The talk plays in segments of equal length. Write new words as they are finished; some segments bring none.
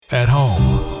at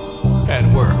home, at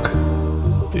work,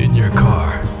 in your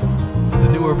car. The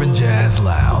New Urban Jazz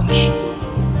Lounge.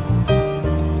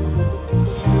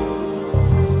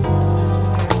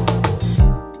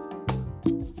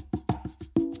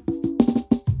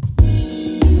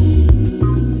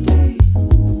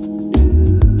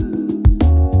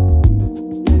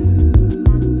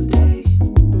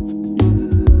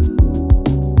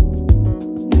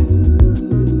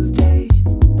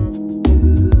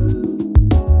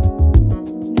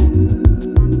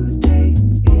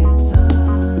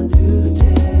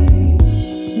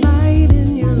 Light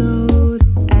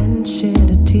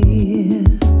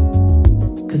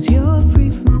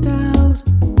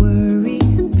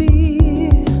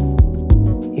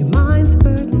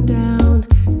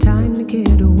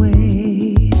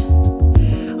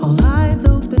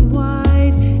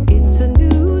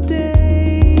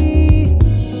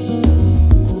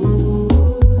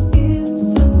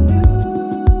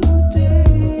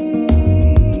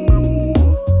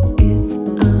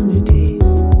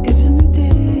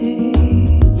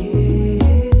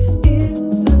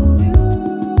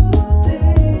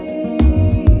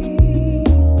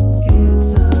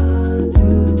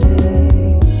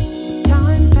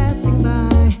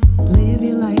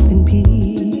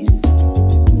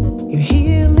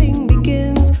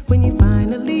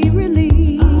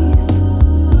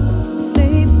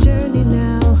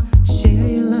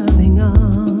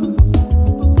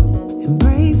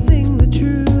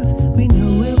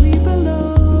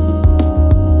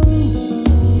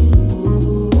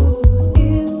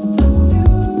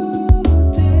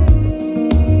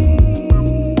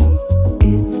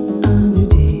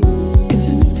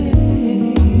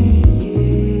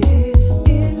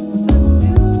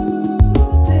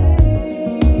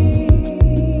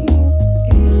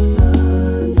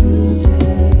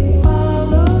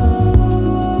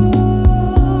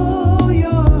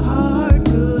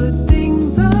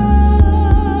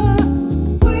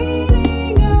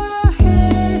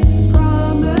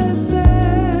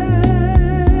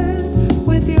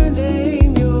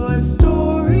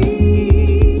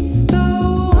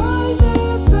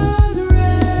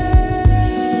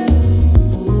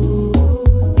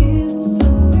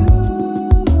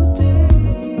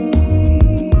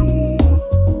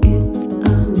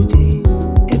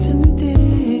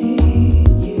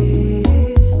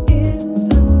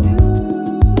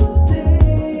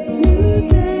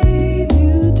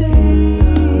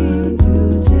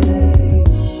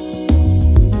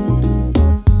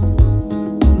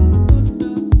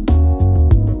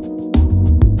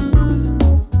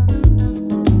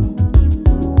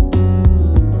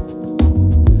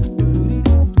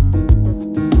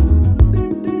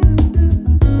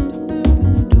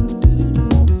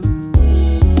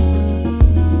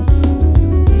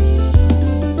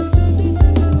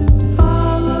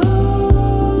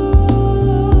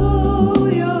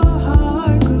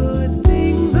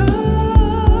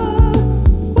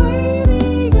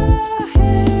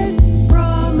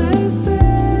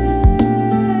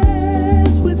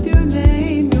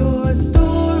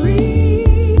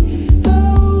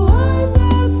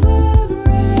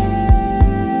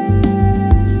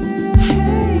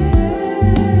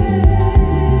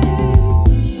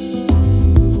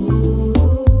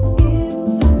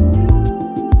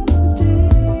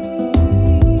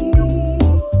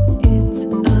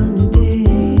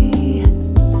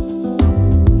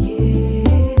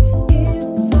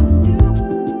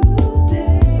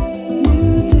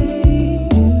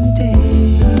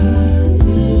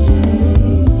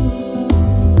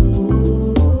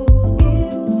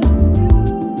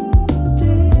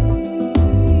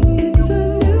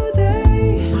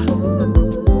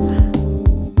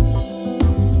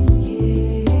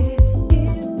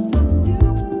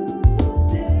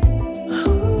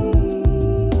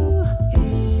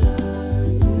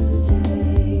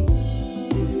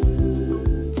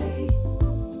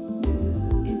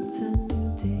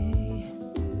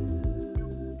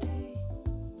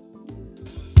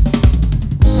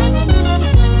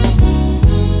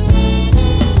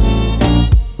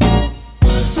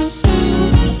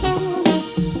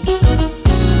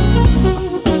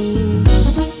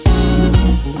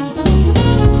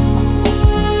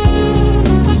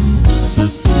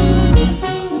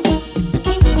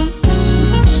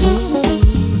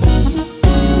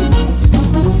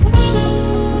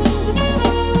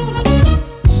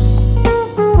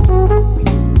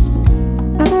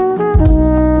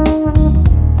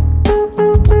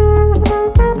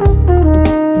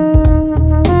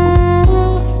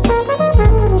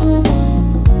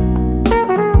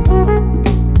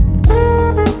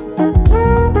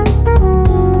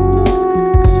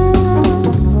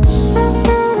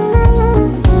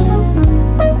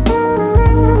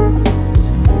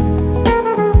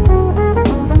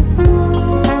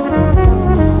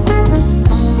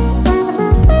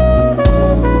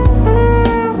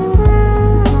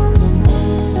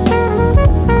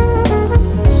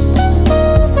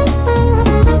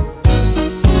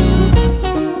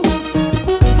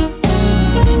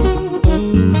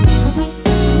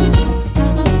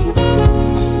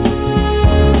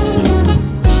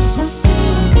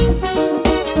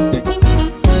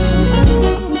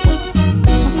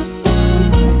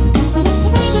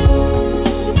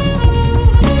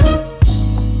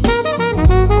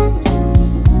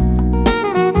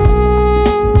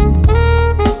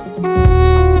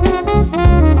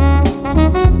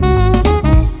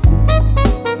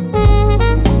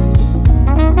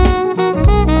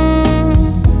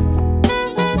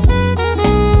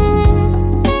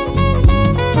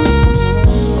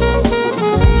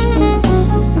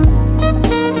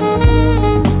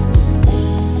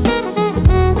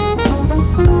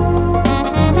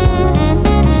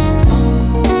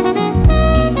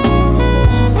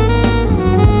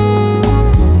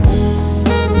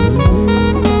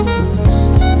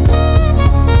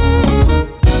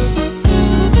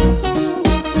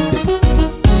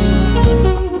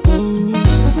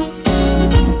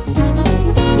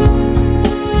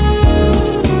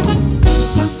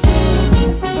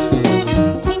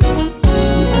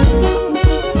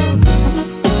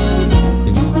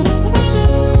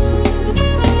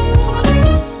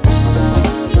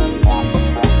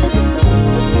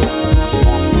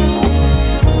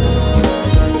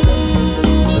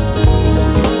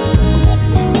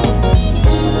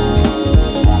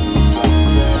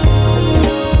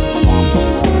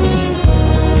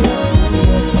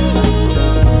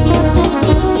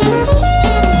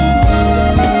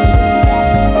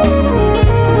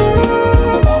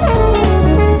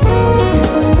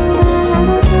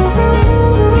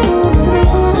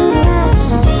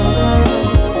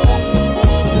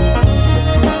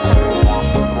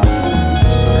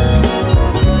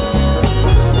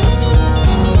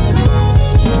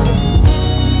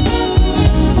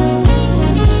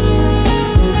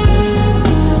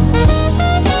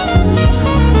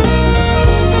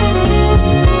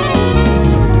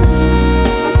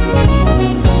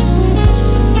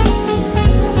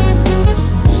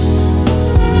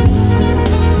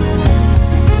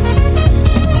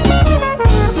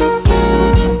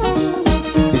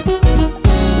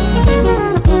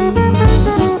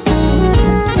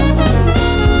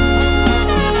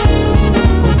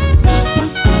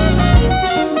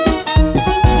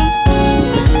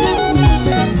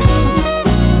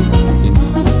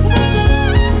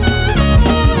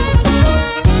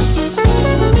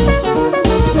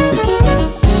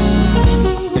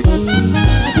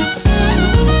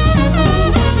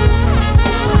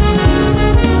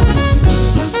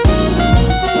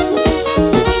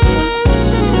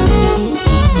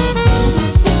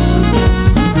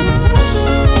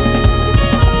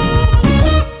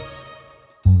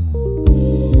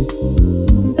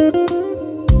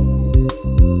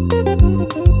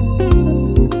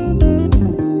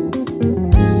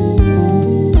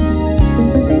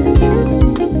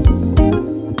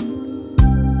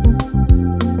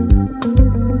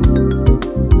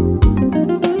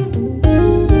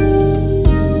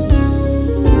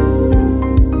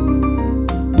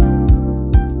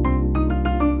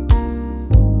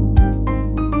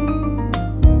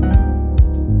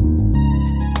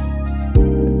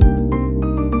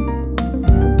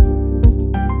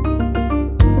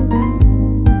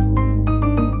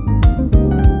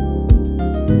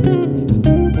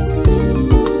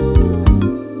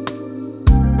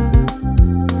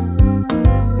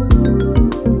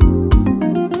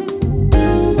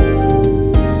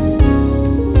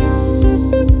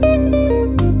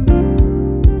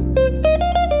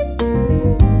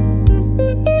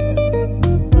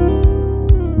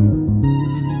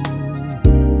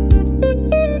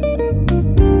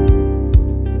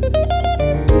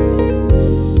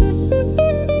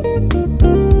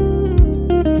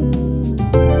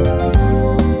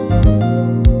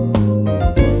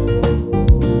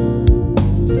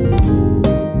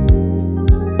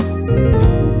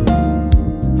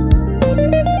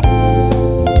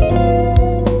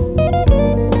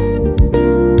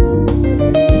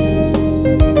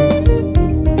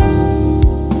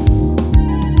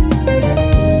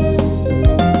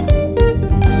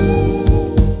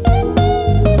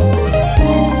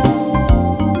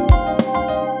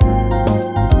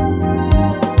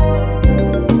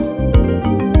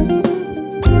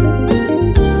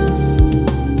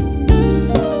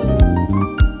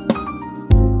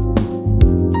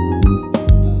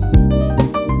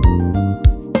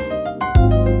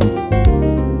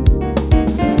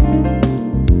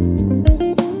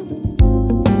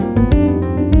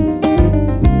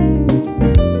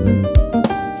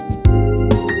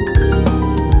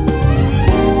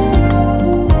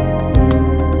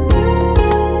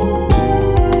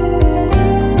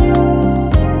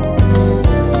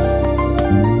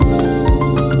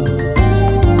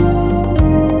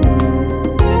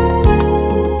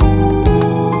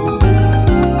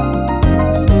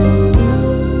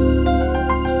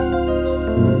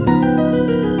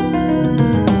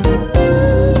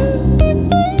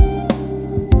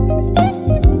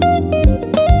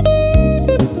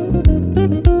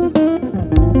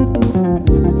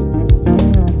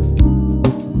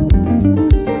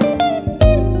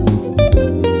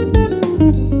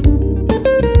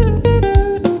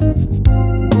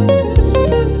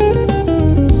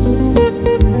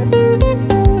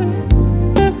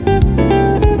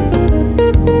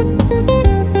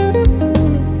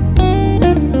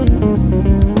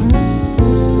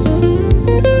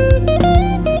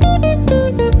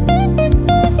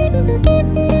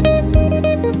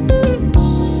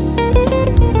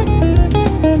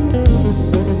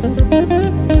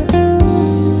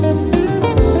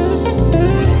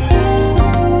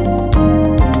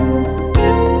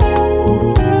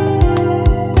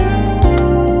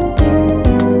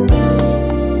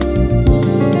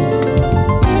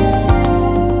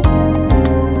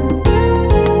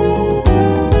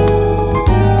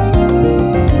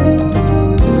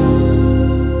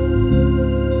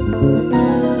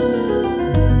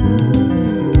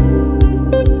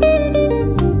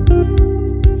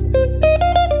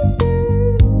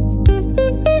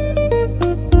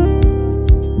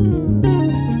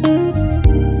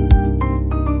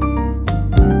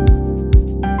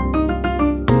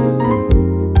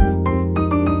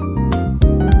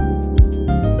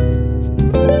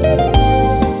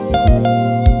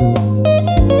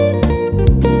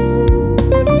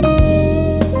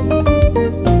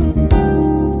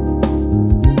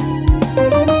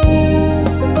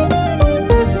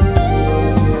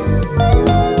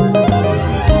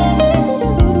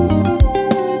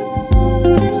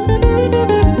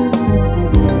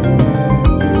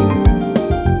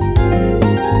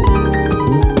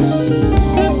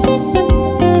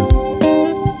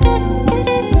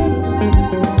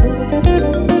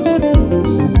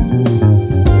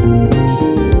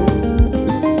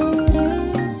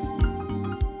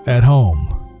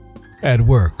at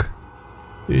work,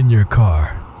 in your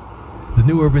car. The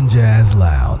New Urban Jazz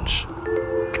Lounge.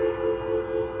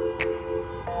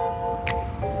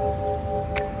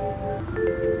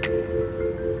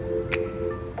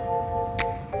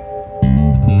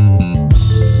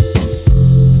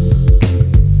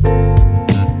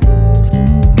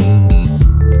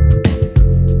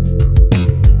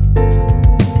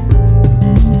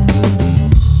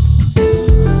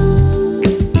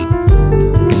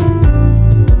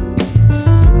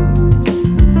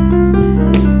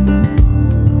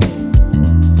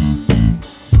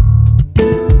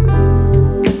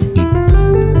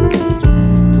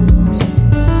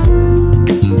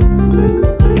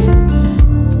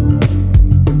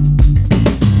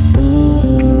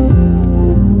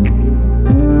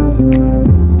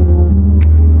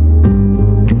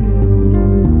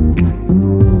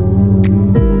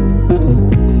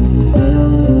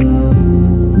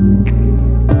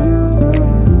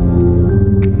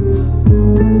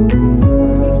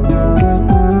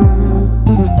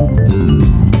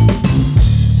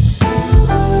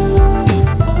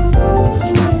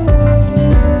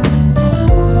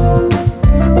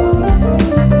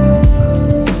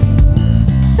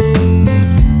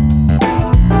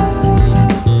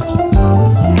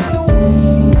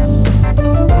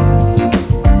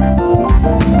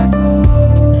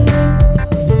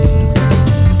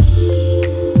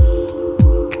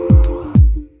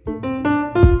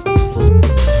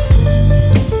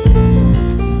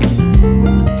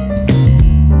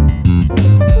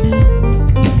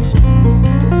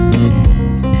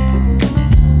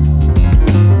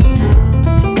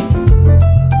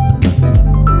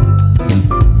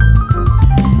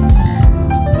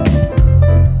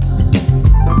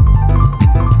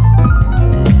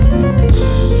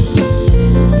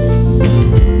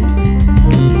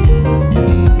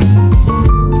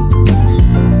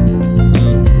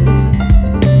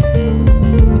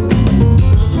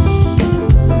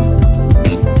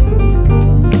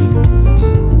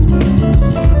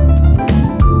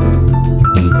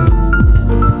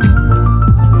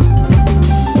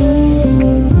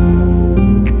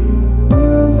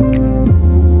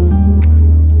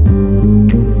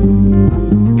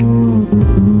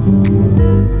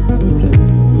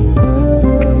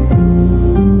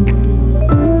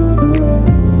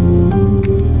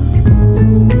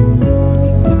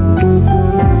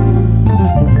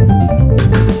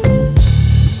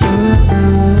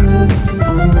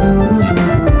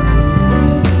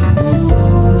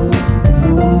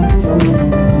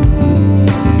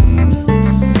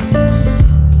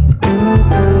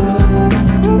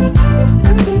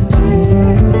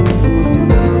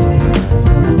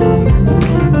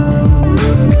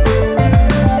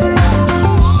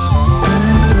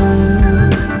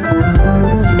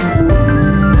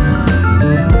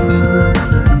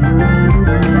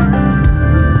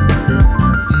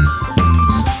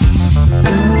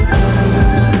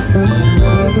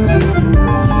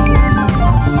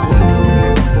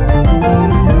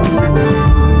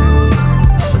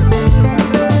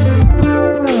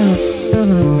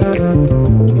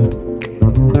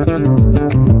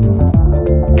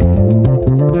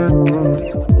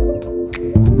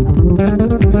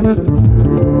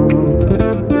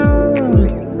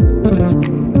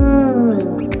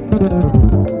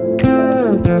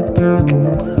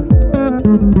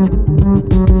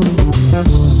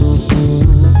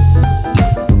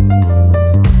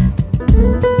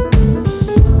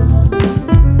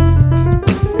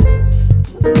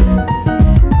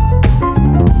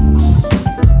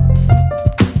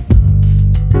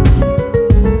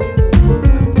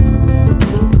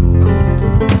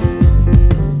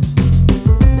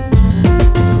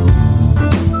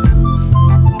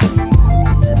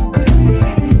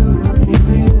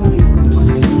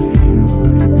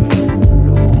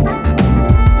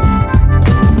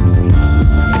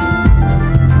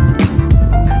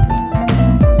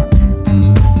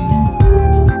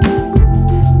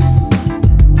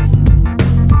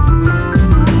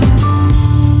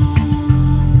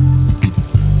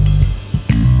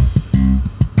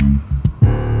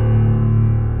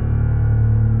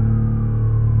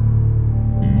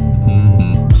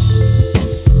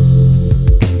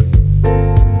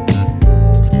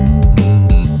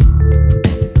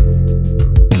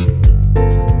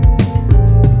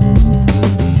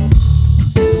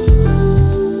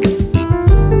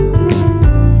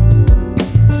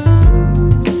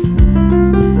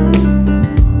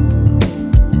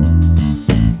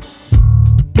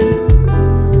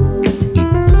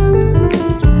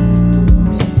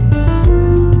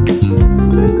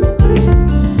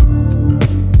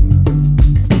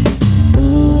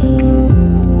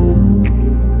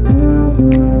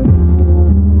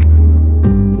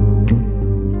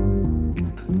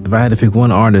 If I had to pick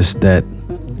one artist that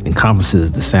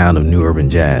encompasses the sound of new urban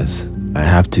jazz, I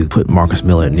have to put Marcus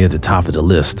Miller near the top of the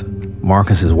list.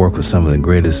 Marcus has worked with some of the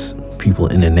greatest people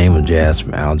in the name of jazz,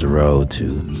 from Al Jarreau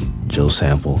to Joe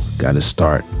Sample. Got his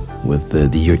start with the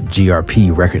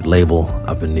GRP record label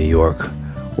up in New York,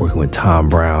 working with Tom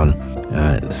Brown,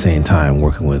 at the same time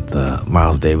working with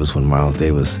Miles Davis when Miles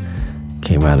Davis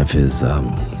came out of his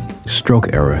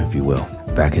stroke era, if you will,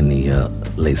 back in the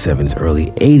late 70s,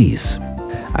 early 80s.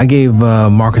 I gave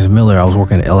Marcus Miller, I was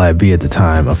working at LIB at the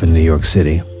time up in New York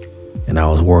City, and I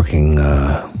was working,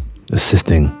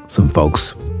 assisting some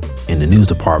folks in the news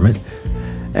department,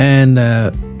 and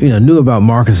knew about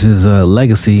Marcus's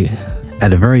legacy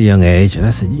at a very young age. And I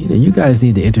said, you guys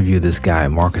need to interview this guy,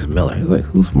 Marcus Miller. He's like,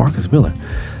 who's Marcus Miller?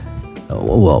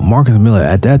 Well, Marcus Miller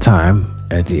at that time,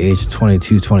 at the age of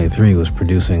 22, 23, was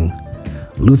producing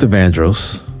Luther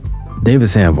Vandross, David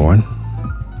Sanborn,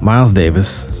 Miles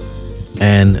Davis,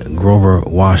 and Grover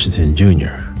Washington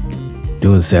Jr.,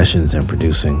 doing sessions and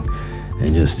producing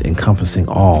and just encompassing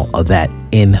all of that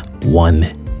in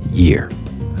 1 year.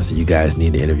 I said, you guys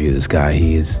need to interview this guy.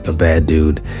 He is a bad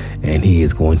dude, and he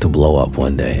is going to blow up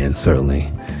one day. And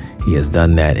certainly he has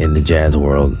done that in the jazz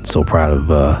world. So proud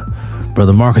of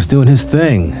Brother Marcus doing his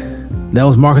thing. That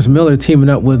was Marcus Miller teaming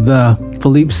up with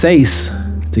Philippe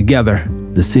Saisse together,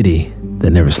 The City That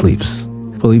Never Sleeps.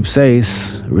 Philippe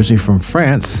Saisse, originally from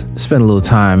France, spent a little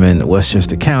time in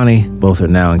Westchester County. Both are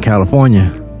now in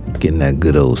California, getting that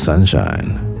good old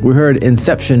sunshine. We heard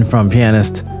Inception from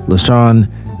pianist Lashawn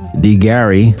D.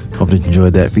 Gary. Hope you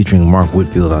enjoyed that, featuring Mark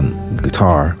Whitfield on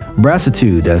guitar.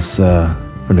 Brassitude, that's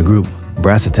from the group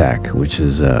Brass Attack, which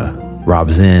is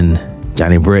Rob Zinn,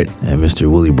 Johnny Britt, and Mr.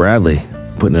 Willie Bradley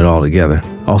putting it all together.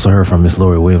 Also heard from Miss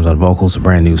Lori Williams on vocals, a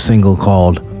brand new single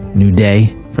called New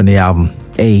Day from the album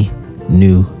A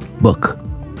New Book.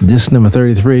 Disc number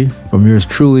 33 from yours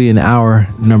truly in hour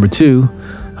number 2.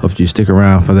 Hope you stick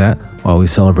around for that while we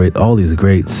celebrate all these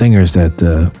great singers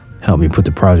that helped me put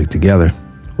the project together.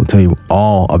 We'll tell you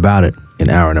all about it in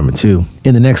hour number 2.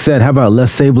 In the next set, how about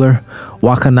Les Sabler,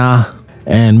 Wakana,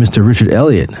 and Mr. Richard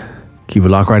Elliot? Keep it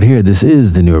locked right here. This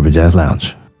is the New Urban Jazz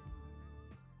Lounge.